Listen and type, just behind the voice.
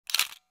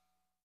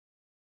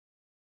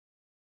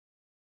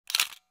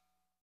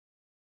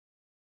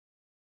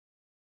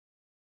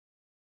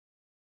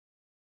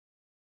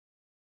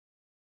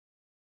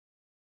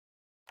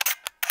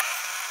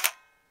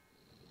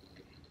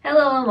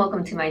Hello and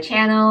welcome to my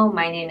channel.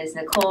 My name is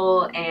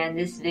Nicole and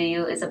this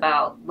video is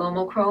about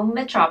Lomochrome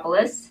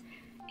Metropolis.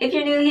 If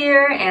you're new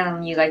here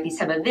and you like these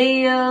type of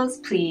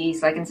videos,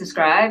 please like and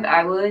subscribe.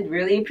 I would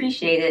really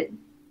appreciate it.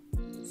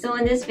 So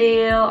in this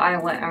video, I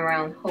went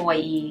around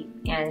Hawaii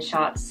and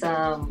shot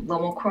some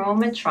Lomochrome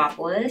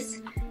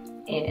Metropolis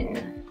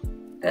in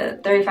the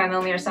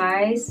 35mm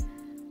size.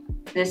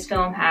 This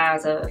film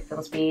has a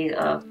film speed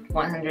of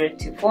 100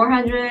 to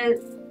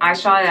 400. I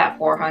shot it at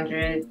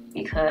 400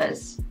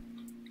 because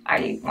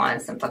I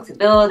wanted some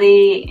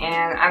flexibility,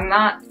 and I'm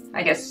not,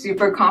 I guess,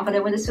 super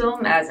confident with this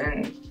film, as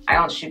in I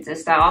don't shoot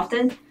this that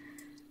often.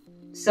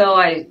 So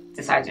I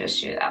decided to just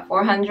shoot it at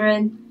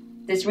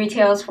 400. This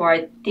retails for,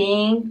 I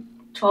think,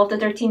 $12 to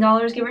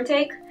 $13, give or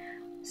take.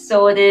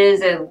 So it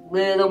is a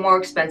little more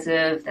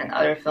expensive than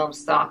other film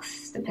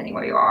stocks, depending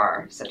where you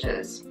are, such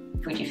as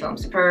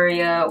Fujifilm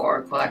Superia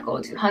or Kodak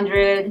Gold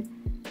 200.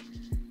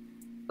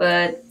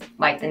 But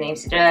like the name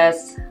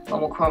suggests,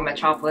 Lomochrome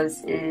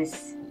Metropolis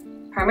is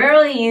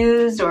primarily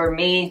used or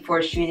made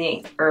for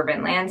shooting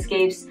urban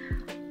landscapes,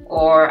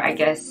 or I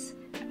guess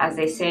as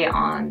they say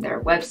on their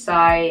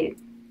website,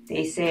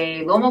 they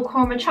say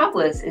Lomochrome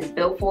Metropolis is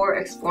built for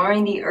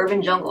exploring the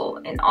urban jungle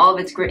in all of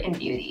its grit and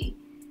beauty.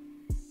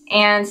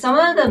 And some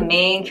of the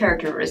main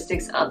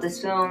characteristics of this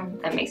film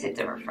that makes it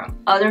different from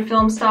other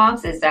film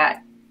stocks is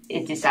that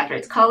it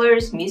desaturates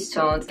colors, mutes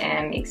tones,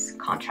 and makes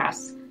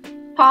contrasts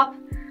pop.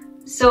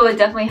 So it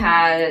definitely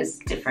has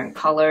different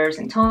colors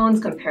and tones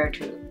compared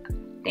to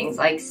things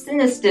like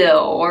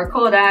Cinestill or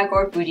Kodak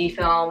or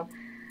Fujifilm.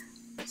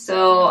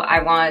 So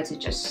I wanted to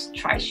just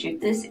try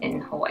shoot this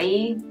in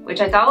Hawaii,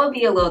 which I thought would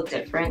be a little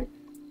different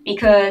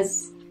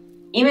because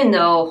even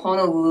though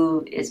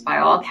Honolulu is by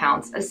all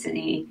accounts a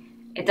city,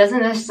 it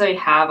doesn't necessarily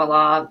have a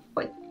lot of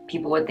what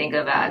people would think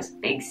of as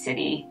big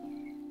city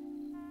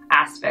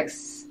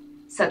aspects,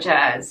 such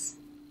as,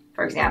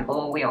 for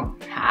example, we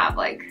don't have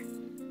like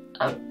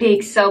a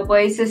big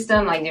subway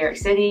system like New York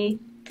City.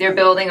 They're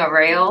building a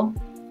rail,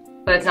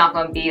 but it's not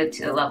going to be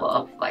to the level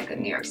of like a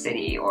New York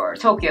City or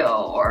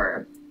Tokyo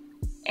or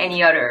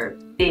any other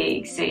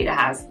big city that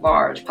has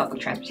large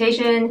public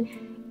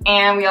transportation.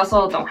 And we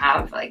also don't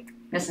have like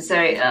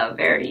necessarily a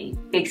very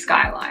big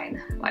skyline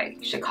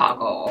like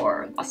Chicago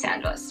or Los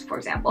Angeles, for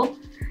example.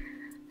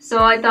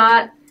 So I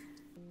thought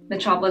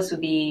Metropolis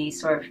would be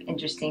sort of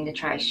interesting to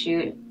try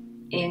shoot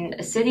in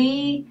a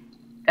city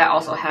that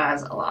also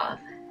has a lot of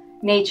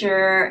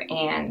nature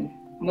and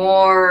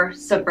more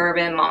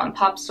suburban mom and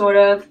pop sort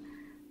of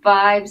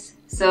vibes.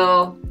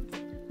 So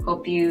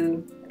hope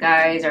you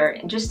guys are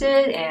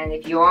interested, and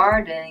if you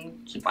are,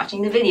 then keep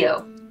watching the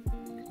video.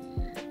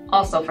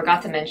 Also,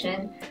 forgot to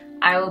mention,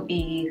 I will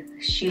be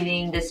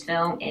shooting this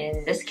film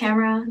in this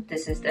camera.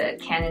 This is the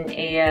Canon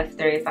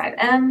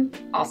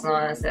AF35M, also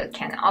known as the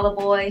Canon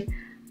Boy.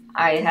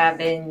 I have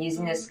been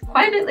using this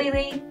quite a bit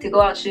lately to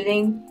go out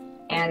shooting,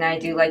 and I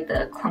do like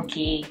the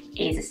clunky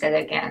A's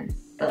aesthetic and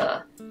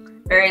the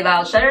very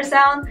loud shutter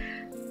sound.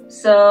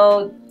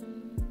 So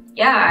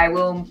yeah, I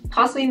will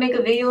possibly make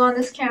a video on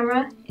this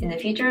camera in the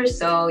future,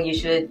 so you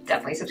should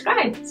definitely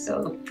subscribe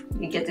so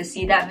you get to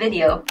see that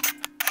video.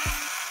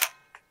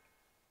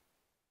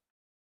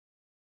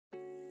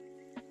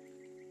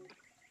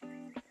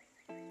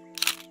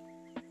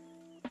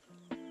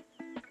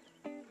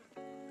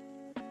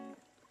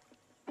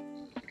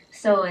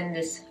 So in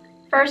this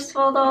first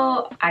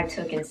photo I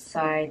took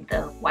inside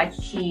the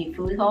Waikiki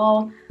food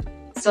hall.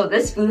 So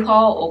this food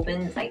hall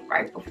opened like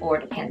right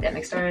before the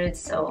pandemic started,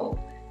 so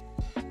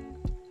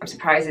I'm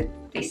surprised that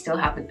they still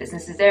have the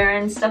businesses there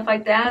and stuff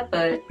like that,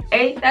 but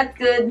hey, that's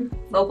good.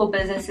 Local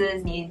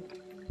businesses need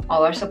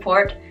all our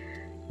support.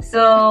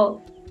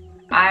 So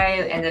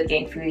I ended up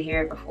getting food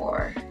here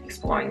before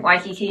exploring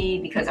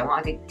Waikiki because I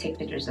wanted to take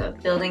pictures of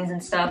buildings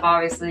and stuff,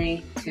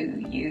 obviously, to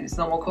use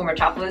Lomochrome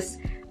Metropolis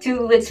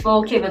to its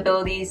full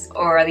capabilities,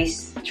 or at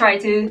least try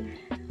to.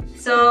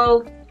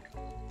 So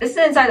this is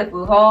inside the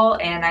food hall,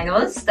 and I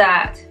noticed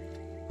that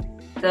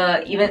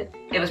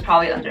it was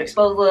probably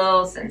underexposed a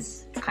little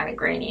since it's kind of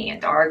grainy and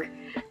dark,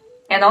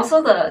 and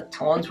also the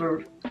tones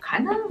were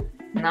kind of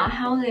not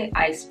how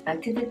I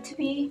expected it to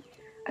be.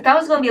 I thought it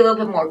was going to be a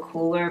little bit more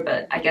cooler,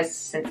 but I guess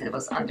since it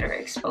was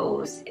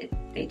underexposed,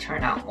 they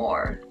turned out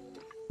more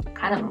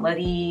kind of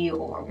muddy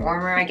or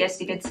warmer, I guess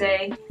you could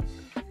say.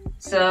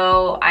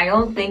 So I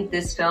don't think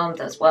this film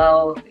does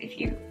well if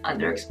you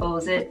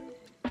underexpose it.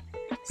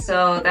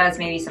 So that's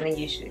maybe something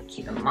you should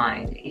keep in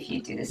mind if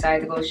you do decide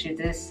to go shoot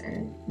this,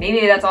 and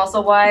maybe that's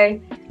also why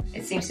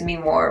it seems to be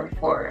more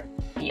for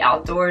the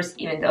outdoors,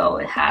 even though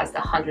it has the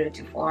 100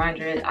 to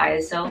 400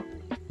 ISO.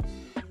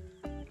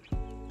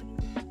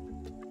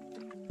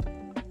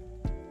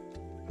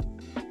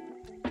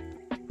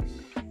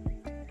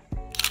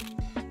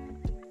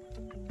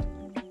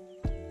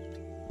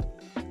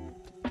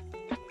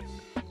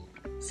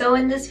 So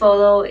in this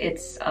photo,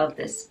 it's of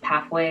this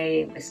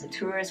pathway with some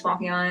tourists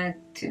walking on it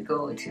to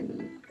go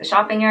to the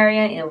shopping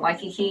area in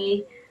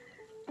Waikiki.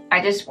 I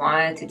just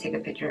wanted to take a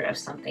picture of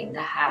something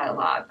that had a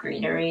lot of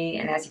greenery,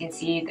 and as you can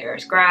see,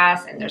 there's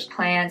grass and there's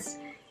plants,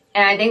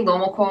 And I think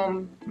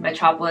Lomochrome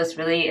Metropolis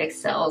really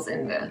excels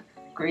in the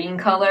green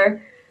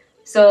color.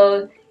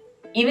 So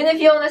even if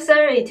you don't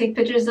necessarily take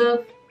pictures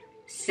of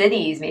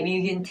cities, maybe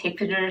you can take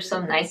pictures of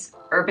some nice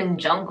urban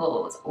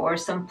jungles or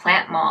some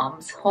plant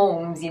moms,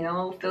 homes, you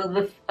know, filled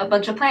with a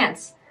bunch of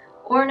plants,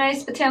 or a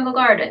nice botanical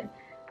garden.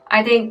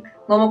 I think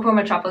Lomochrome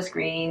Metropolis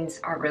greens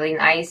are really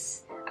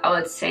nice. I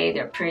would say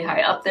they're pretty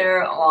high up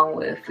there along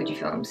with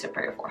Fujifilm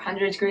Superior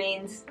 400's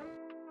greens.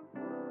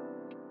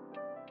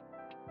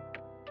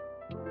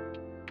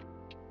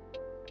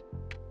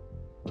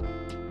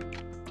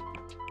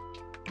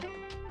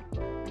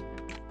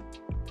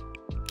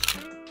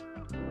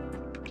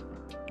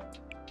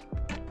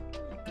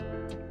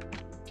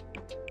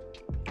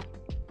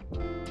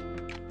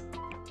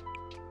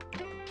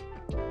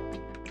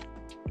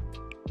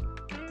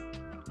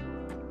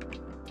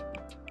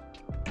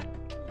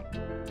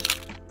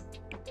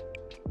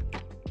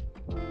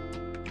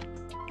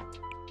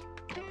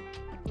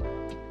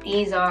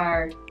 These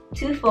are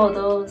two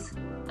photos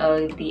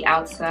of the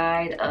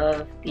outside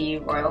of the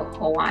Royal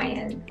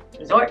Hawaiian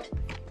Resort.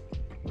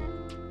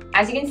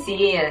 As you can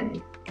see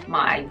in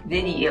my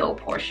video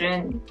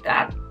portion,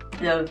 that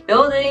the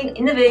building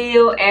in the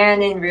video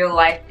and in real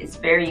life is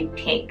very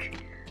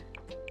pink.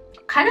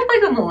 Kind of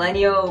like a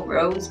millennial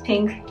rose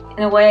pink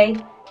in a way.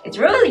 It's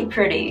really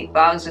pretty, but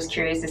I was just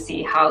curious to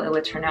see how it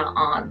would turn out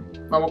on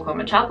Lomochrome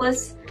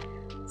Metropolis,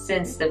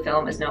 since the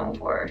film is known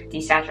for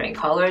desaturating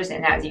colors,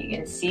 and as you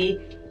can see,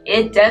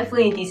 it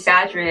definitely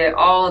desaturated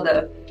all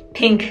the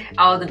pink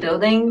out of the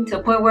building to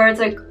a point where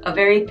it's like a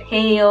very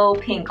pale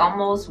pink,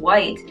 almost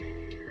white.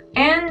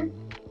 And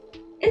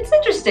it's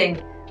interesting.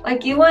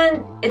 Like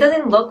it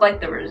doesn't look like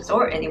the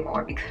resort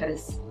anymore,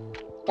 because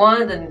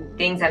one of the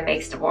things that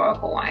makes the Royal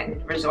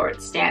Hawaiian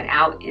Resort stand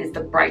out is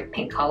the bright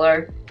pink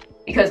color,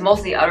 because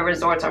most of the other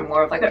resorts are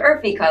more of like an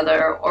earthy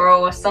color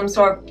or some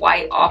sort of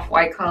white,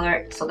 off-white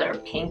color, so their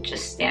pink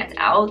just stands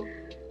out.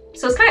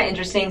 So it's kind of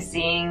interesting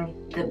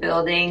seeing the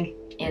building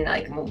in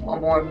like a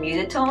more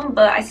muted tone,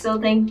 but I still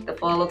think the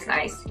photo looks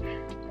nice,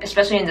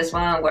 especially in this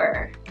one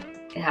where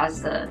it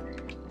has the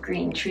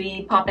green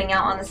tree popping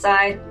out on the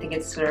side. I think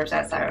it serves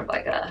as sort of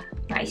like a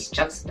nice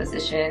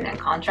juxtaposition and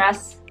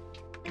contrast.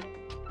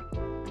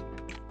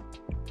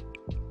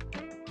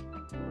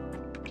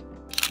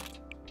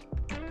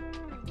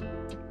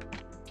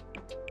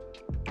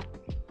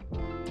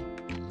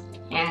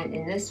 And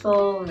in this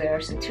photo, there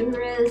are some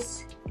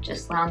tourists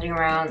just lounging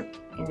around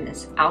in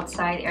this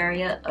outside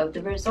area of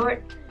the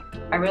resort.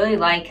 I really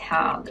like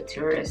how the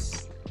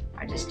tourists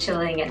are just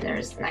chilling, and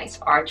there's nice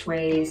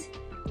archways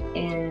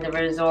in the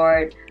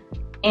resort.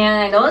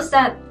 And I noticed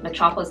that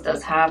Metropolis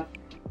does have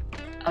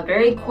a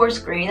very coarse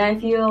grain, I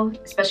feel,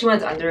 especially when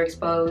it's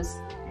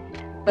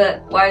underexposed.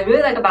 But what I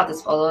really like about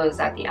this photo is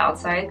that the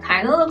outside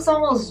kind of looks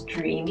almost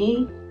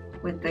dreamy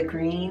with the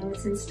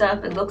greens and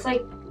stuff. It looks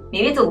like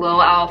maybe it's a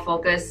little out of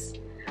focus,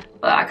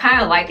 but I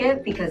kind of like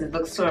it because it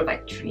looks sort of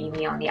like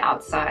dreamy on the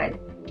outside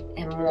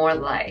and more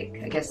like,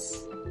 I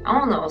guess, I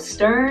don't know,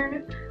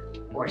 stern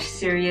or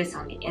serious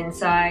on the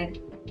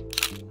inside.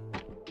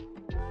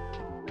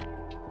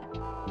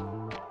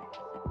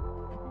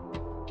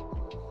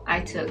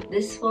 I took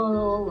this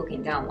photo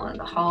looking down one of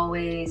the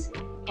hallways,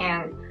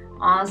 and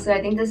honestly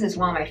I think this is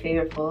one of my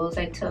favorite photos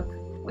I took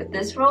with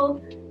this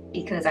roll,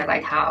 because I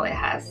like how it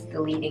has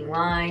the leading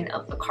line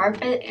of the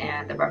carpet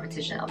and the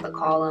repetition of the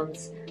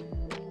columns.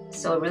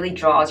 So it really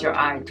draws your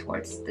eye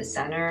towards the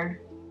center,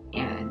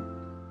 and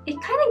it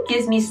kind of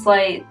gives me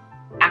slight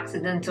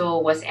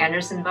accidental Wes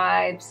Anderson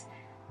vibes.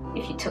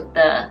 If you took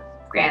the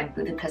Grand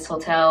Budapest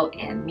Hotel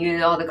and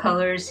muted all the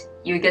colors,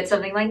 you would get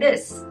something like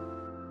this.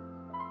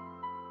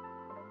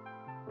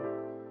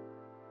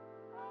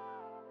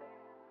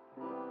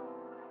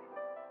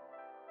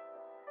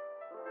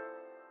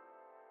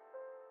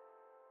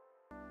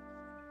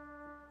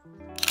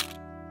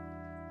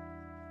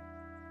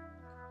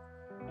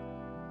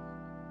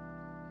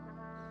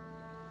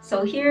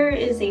 So here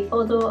is a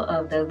photo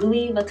of the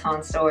Louis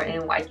Vuitton store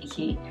in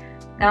Waikiki.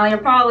 Now you're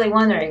probably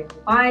wondering,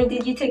 why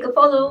did you take a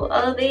photo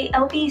of a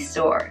LV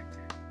store?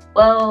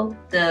 Well,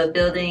 the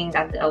building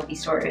that the LV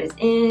store is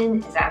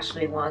in is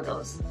actually one of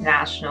those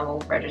National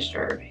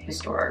Registered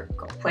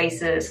Historical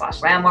Places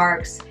 /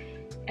 landmarks.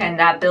 And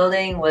that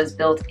building was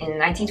built in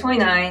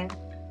 1929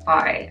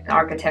 by an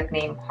architect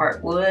named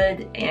Hart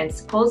Wood, and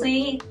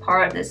supposedly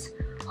part of this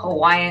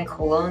Hawaiian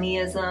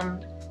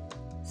colonialism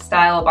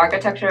style of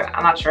architecture.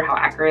 I'm not sure how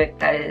accurate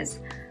that is,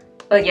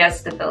 but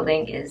yes, the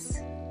building is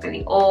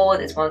really old.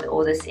 It's one of the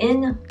oldest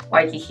in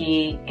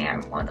Waikiki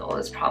and one of the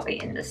oldest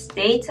probably in the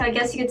state, I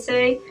guess you could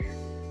say.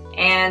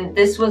 And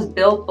this was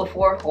built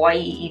before Hawaii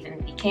even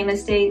became a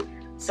state,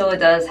 so it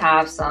does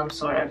have some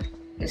sort of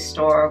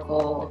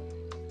historical,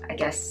 I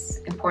guess,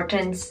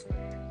 importance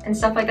and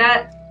stuff like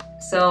that.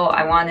 So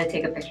I wanted to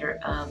take a picture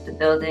of the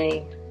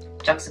building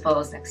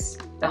juxtaposed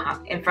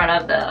in front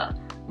of the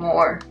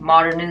more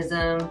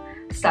modernism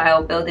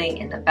style building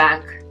in the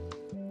back.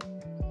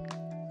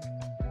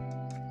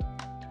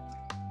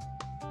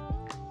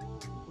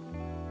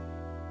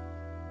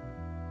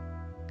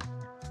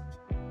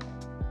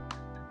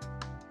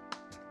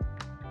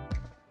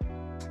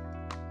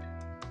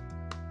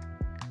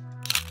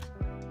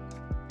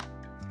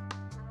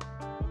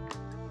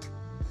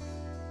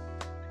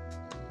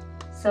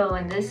 So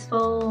in this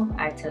photo,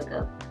 I took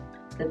up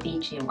the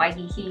beach in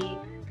Waikiki.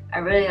 I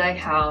really like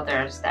how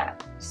there's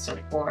that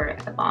surfboard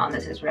at the bottom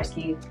that says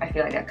rescue. I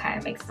feel like that kind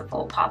of makes the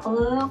photo pop a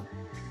little.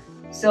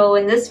 So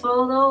in this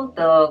photo,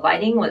 the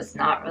lighting was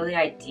not really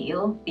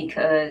ideal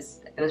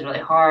because it was really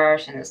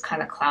harsh and it was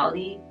kind of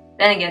cloudy.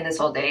 Then again, this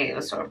whole day it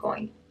was sort of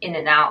going in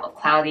and out of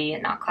cloudy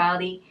and not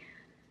cloudy.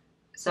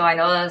 So I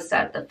noticed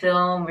that the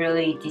film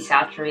really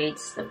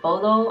desaturates the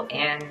photo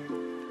and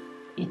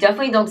you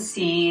definitely don't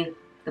see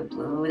the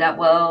blue that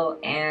well,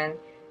 and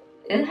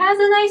it has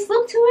a nice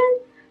look to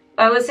it.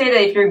 But I would say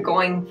that if you're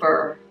going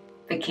for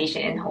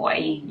vacation in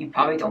Hawaii, you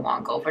probably don't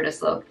want to go for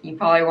this look. You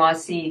probably want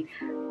to see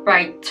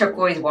bright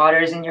turquoise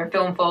waters in your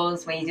film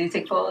photos when you do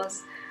take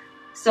photos.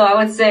 So I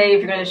would say if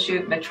you're going to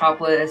shoot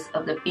Metropolis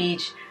of the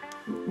beach,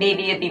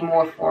 maybe it'd be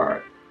more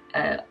for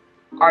an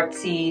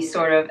artsy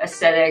sort of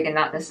aesthetic and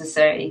not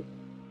necessarily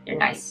your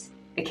nice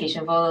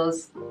vacation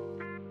photos.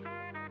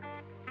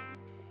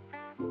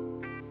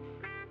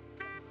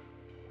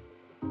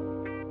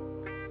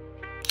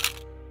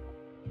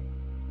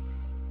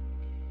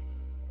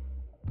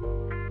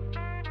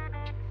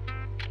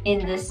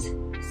 In this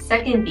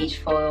second beach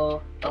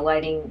photo, the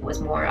lighting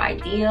was more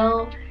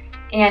ideal,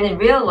 and in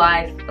real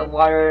life, the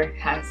water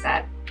has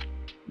that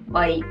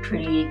light,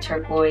 pretty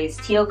turquoise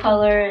teal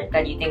color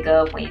that you think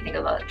of when you think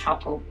of a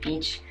tropical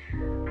beach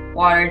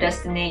water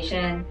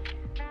destination.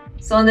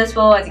 So in this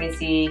photo, as you can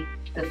see,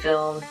 the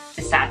film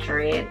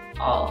desaturated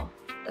all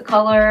the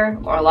color,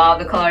 or a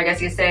lot of the color, I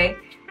guess you could say,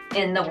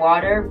 in the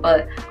water,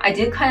 but I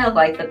do kind of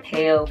like the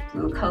pale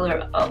blue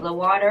color of the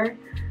water.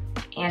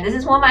 And this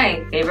is one of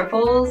my favorite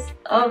photos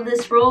of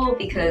this roll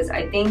because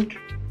I think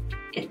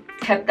it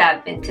kept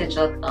that vintage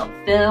look of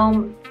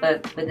film,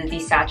 but with the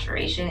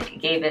desaturation,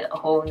 it gave it a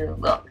whole new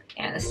look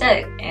and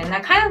aesthetic. And I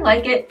kind of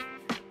like it.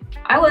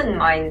 I wouldn't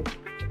mind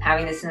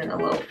having this in a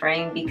little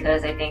frame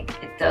because I think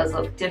it does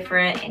look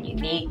different and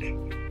unique.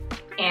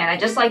 And I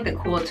just like the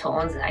cool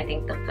tones, and I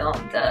think the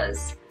film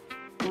does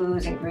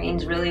blues and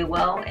greens really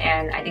well,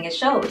 and I think it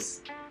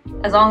shows.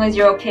 As long as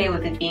you're okay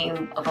with it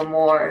being of a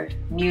more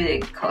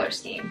muted color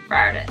scheme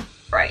rather than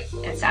bright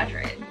and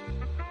saturated.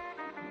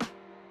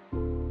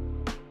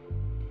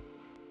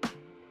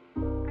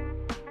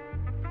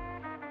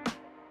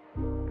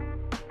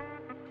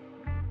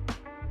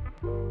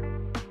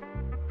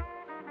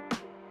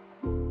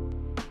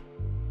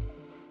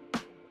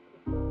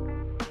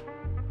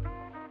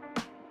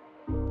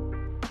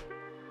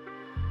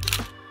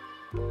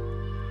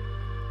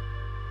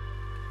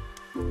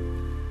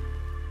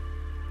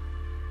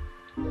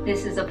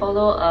 This is a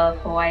photo of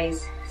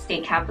Hawaii's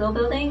State Capitol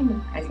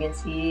building. As you can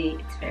see,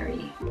 it's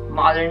very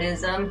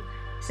modernism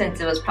since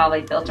it was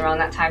probably built around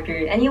that time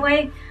period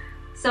anyway.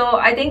 So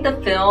I think the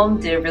film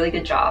did a really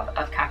good job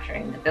of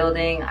capturing the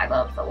building. I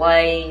love the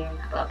lighting,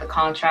 I love the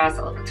contrast,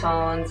 I love the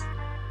tones.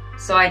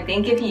 So I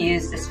think if you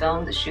use this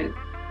film to shoot,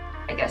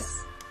 I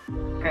guess,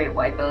 very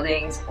white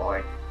buildings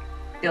or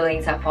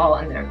buildings that fall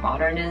under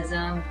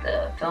modernism,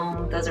 the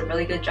film does a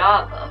really good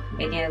job of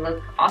making it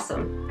look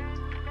awesome.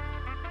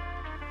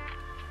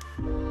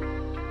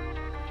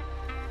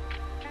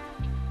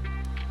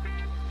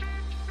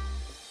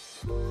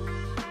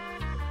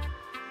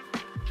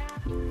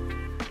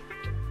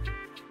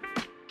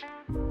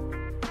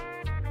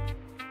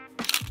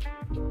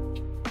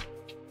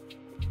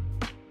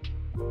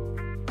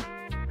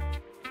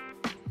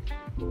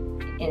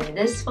 In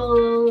this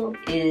photo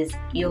is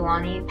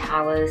Iolani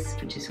Palace,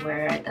 which is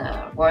where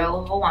the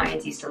Royal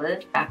Hawaiians used to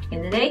live back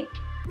in the day.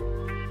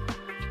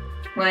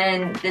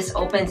 When this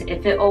opens,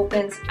 if it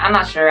opens, I'm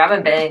not sure, I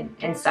haven't been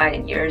inside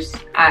in years.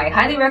 I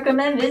highly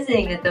recommend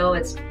visiting it though,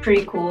 it's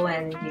pretty cool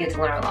and you get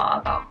to learn a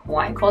lot about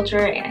Hawaiian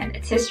culture and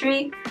its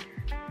history.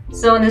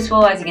 So in this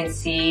photo, as you can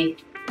see,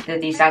 the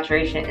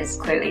desaturation is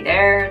clearly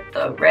there.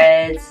 The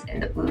reds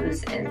and the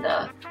blues and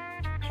the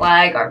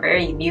flag are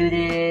very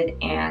muted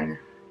and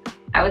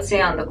I would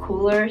say on the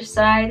cooler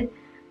side.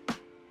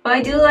 But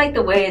I do like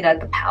the way that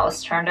the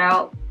palace turned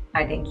out.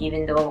 I think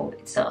even though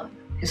it's a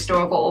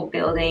historical old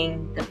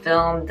building, the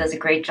film does a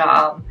great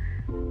job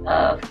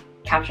of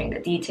capturing the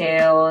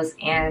details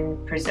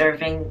and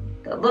preserving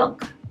the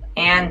look.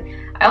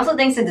 And I also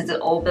think since it's an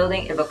old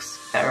building, it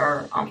looks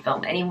better on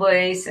film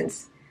anyway,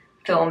 since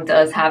film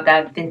does have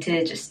that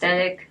vintage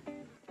aesthetic.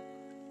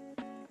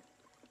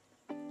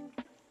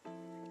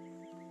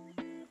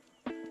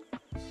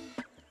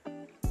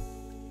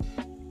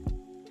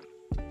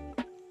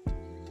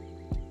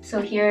 So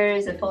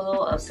here's a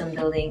photo of some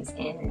buildings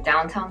in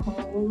downtown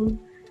Honolulu.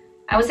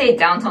 I would say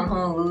downtown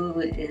Honolulu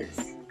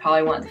is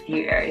probably one of the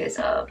few areas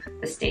of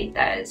the state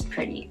that is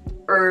pretty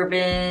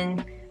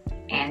urban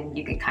and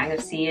you could kind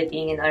of see it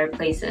being in other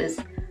places.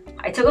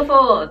 I took a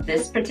photo of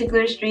this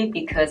particular street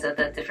because of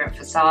the different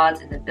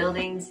facades in the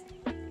buildings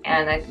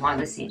and I wanted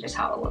to see just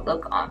how it would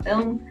look on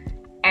film.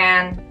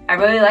 And I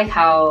really like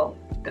how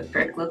the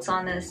brick looks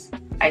on this.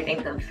 I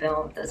think the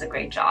film does a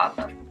great job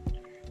of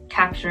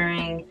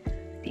capturing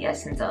the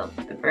essence of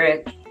the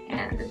brick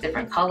and the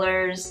different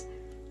colors,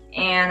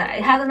 and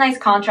it has a nice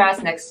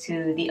contrast next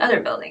to the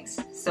other buildings,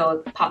 so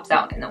it pops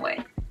out in a way.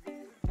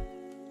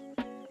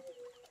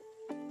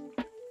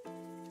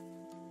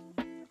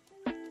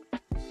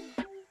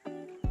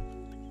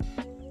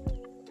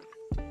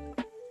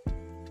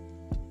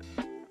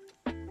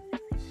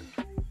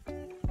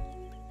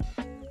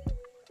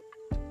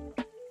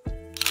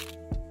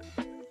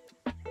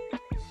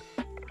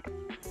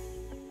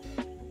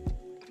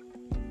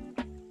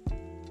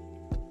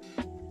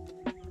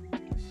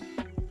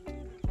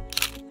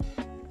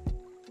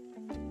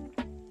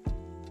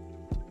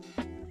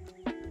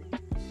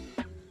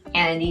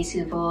 And these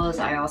two photos,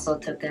 I also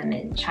took them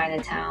in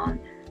Chinatown.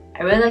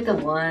 I really like the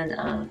one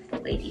of the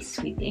lady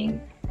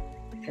sweeping.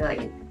 I feel like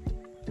it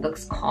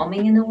looks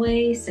calming in a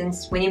way,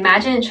 since when you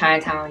imagine in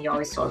Chinatown, you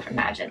always sort of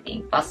imagine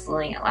being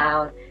bustling and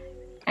loud.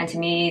 And to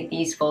me,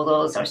 these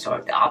photos are sort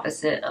of the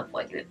opposite of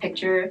what you would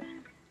picture.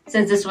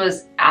 Since this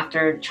was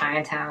after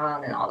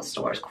Chinatown and all the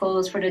stores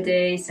closed for the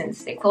day,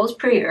 since they closed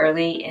pretty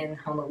early in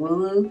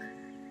Honolulu.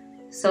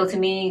 So to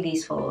me,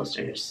 these photos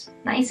are just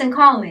nice and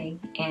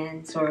calming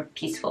and sort of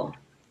peaceful.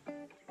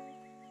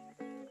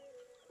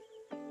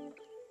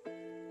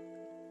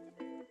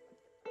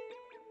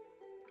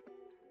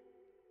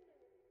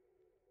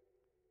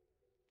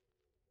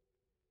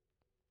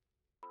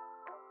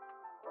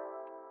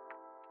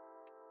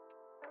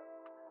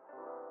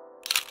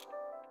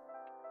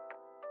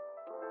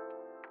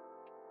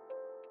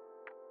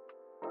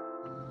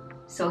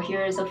 So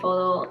here is a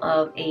photo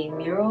of a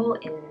mural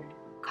in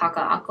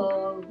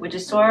Kaka'ako, which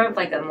is sort of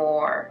like a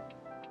more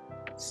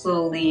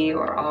slowly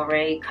or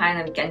already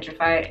kind of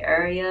gentrified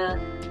area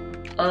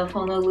of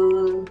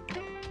Honolulu.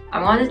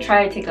 I wanted to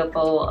try to take a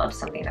photo of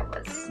something that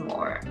was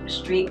more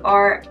street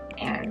art,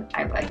 and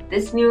I like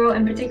this mural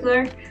in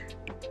particular.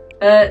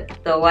 But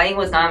the lighting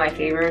was not my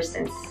favorite,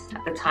 since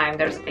at the time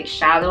there was a big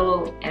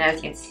shadow, and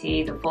as you can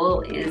see, the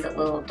photo is a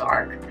little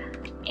dark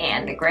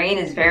and the grain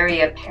is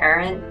very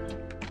apparent.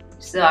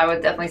 So I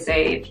would definitely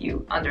say if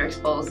you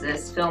underexpose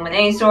this film in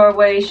any sort of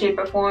way, shape,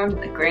 or form,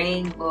 the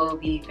grain will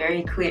be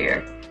very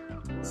clear.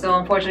 So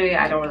unfortunately,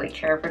 I don't really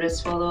care for this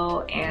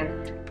photo,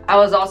 and I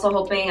was also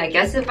hoping, I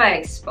guess if I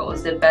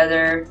exposed it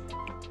better,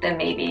 then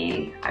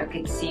maybe I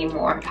could see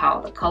more of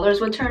how the colors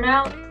would turn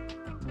out,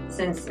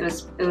 since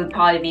it would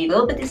probably be a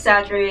little bit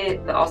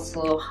desaturated, but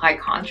also high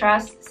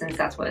contrast, since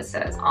that's what it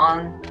says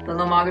on the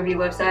Lomography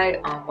website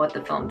on what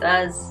the film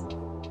does.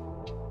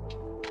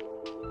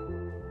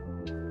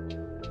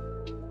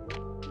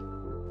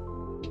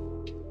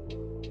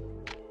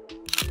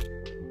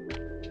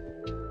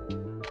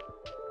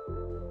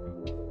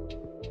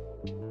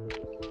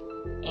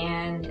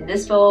 And in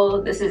this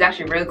photo, this is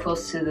actually really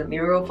close to the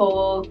mural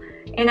photo.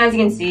 And as you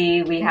can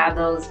see, we have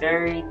those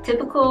very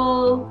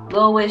typical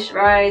lowish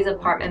rise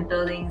apartment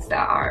buildings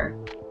that are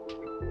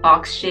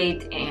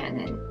box-shaped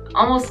and in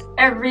almost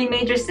every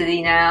major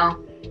city now.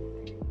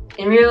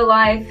 In real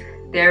life,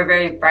 they're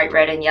very bright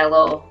red and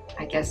yellow.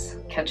 I guess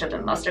ketchup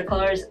and mustard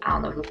colors. I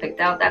don't know who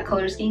picked out that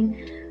color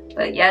scheme.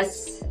 But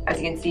yes,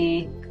 as you can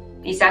see,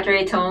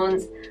 desaturated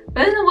tones.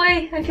 But in a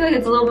way, I feel like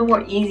it's a little bit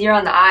more easier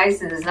on the eyes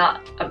since it's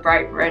not a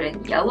bright red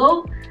and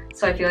yellow.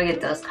 So I feel like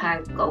it does kind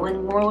of go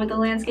in more with the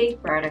landscape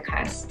rather than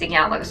kind of sticking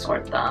out like a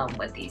sore thumb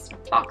with these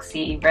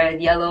boxy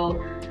red,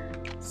 yellow,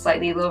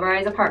 slightly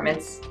low-rise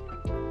apartments.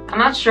 I'm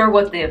not sure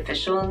what the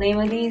official name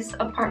of these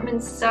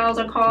apartment styles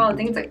are called. I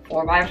think it's like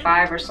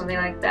 4x5 or something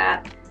like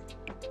that.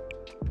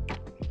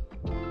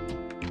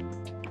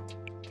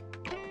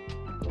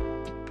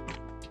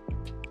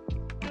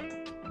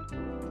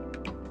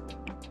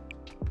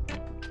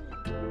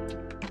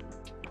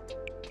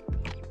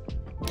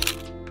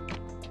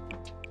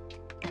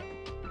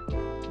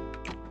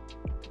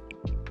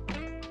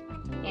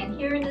 And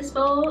here in this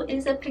photo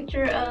is a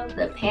picture of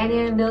the Pan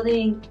Am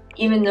building,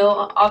 even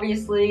though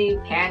obviously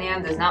Pan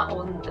Am does not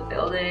own the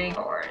building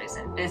or is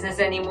in business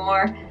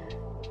anymore.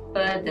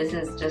 But this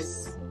is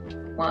just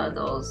one of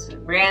those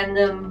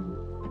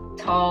random,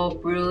 tall,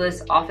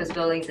 brutalist office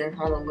buildings in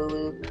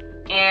Honolulu.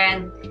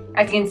 And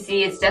as you can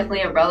see, it's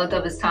definitely a relic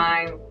of its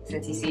time,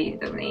 since you see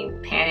the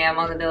name Pan Am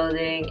on the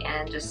building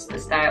and just the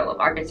style of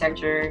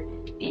architecture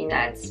being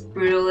that it's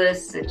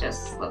brutalist. It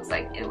just looks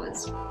like it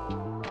was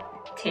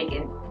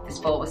taken, this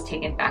photo was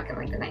taken back in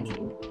like the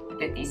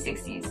 1950s,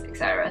 60s,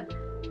 etc.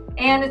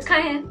 And it's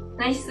kind of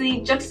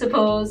nicely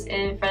juxtaposed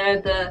in front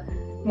of the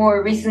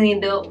more recently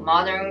built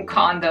modern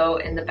condo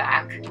in the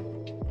back.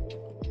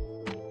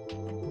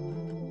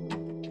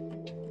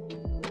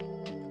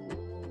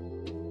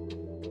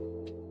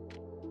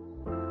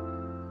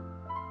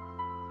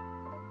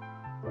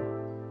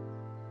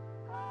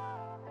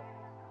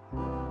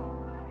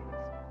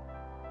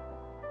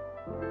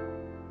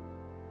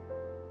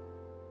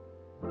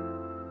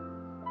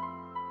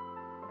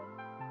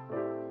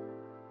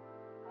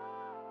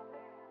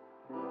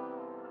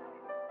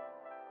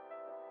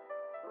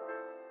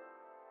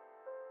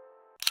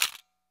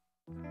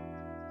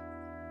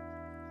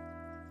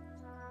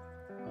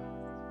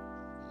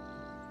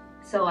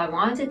 So I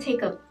wanted to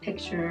take a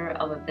picture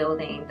of a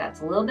building that's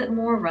a little bit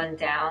more run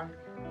down.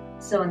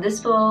 So in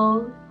this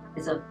photo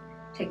is a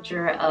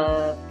picture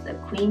of the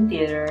Queen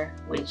Theater,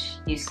 which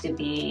used to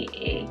be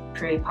a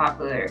pretty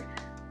popular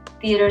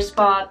theater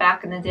spot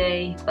back in the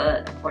day,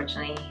 but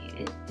unfortunately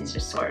it is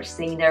just sort of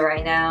sitting there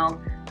right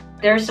now.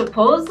 They're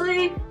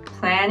supposedly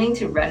planning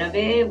to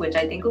renovate it, which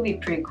I think will be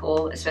pretty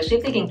cool, especially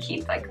if they can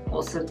keep like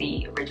most of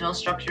the original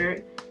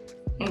structure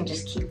and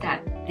just keep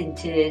that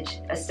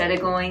vintage aesthetic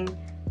going.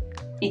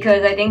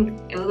 Because I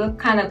think it would look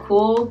kind of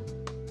cool,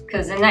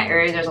 because in that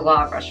area there's a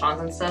lot of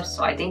restaurants and stuff,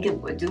 so I think it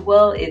would do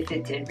well if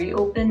it did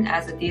reopen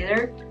as a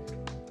theater.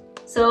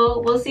 So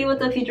we'll see what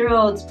the future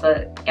holds,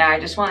 but yeah, I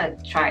just want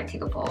to try to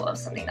take a photo of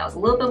something that was a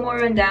little bit more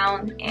run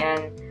down,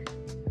 and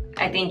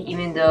I think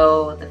even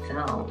though the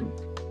film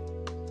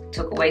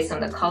took away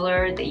some of the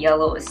color, the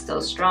yellow is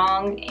still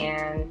strong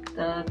and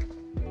the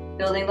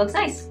building looks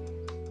nice.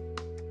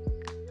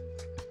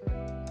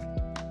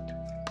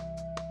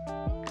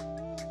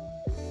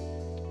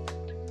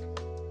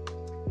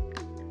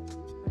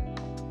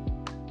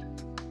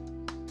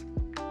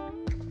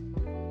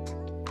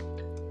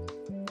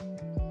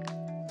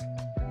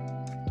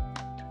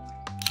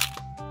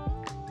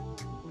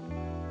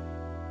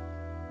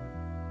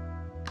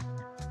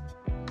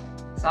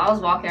 So I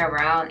was walking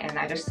around and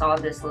I just saw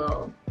this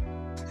little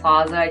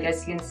plaza, I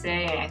guess you can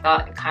say, and I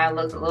thought it kind of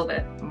looked a little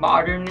bit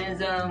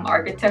modernism,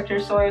 architecture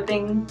sort of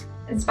thing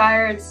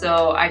inspired,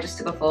 so I just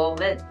took a photo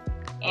of it.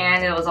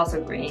 And it was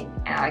also green,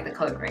 and I like the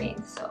color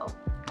green, so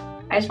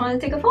I just wanted to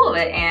take a photo of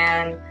it,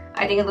 and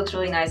I think it looks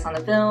really nice on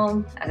the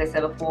film. As I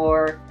said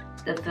before,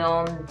 the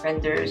film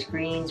renders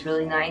greens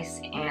really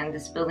nice, and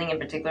this building in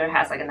particular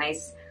has like a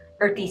nice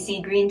earthy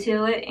sea green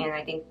to it, and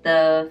I think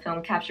the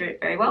film captured it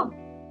very well.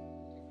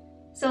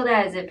 So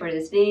that is it for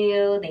this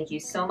video. Thank you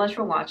so much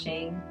for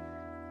watching.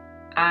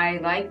 I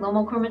like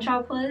Lomochrome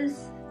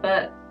Metropolis,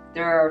 but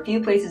there are a few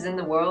places in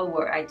the world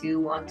where I do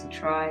want to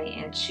try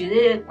and shoot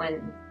it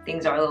when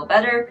things are a little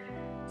better,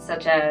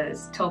 such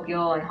as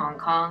Tokyo and Hong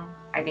Kong.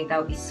 I think that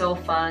would be so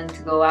fun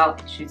to go out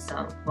and shoot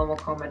some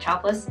Lomochrome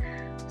Metropolis.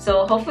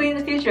 So hopefully in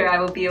the future I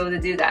will be able to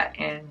do that,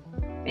 and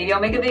maybe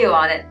I'll make a video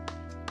on it.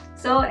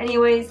 So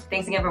anyways,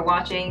 thanks again for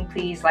watching.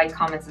 Please like,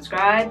 comment,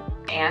 subscribe,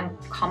 and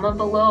comment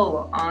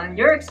below on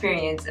your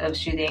experience of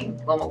shooting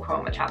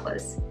Lomochrome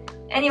Metropolis.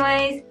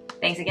 Anyways,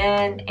 thanks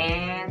again,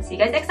 and see you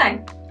guys next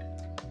time.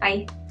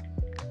 Bye!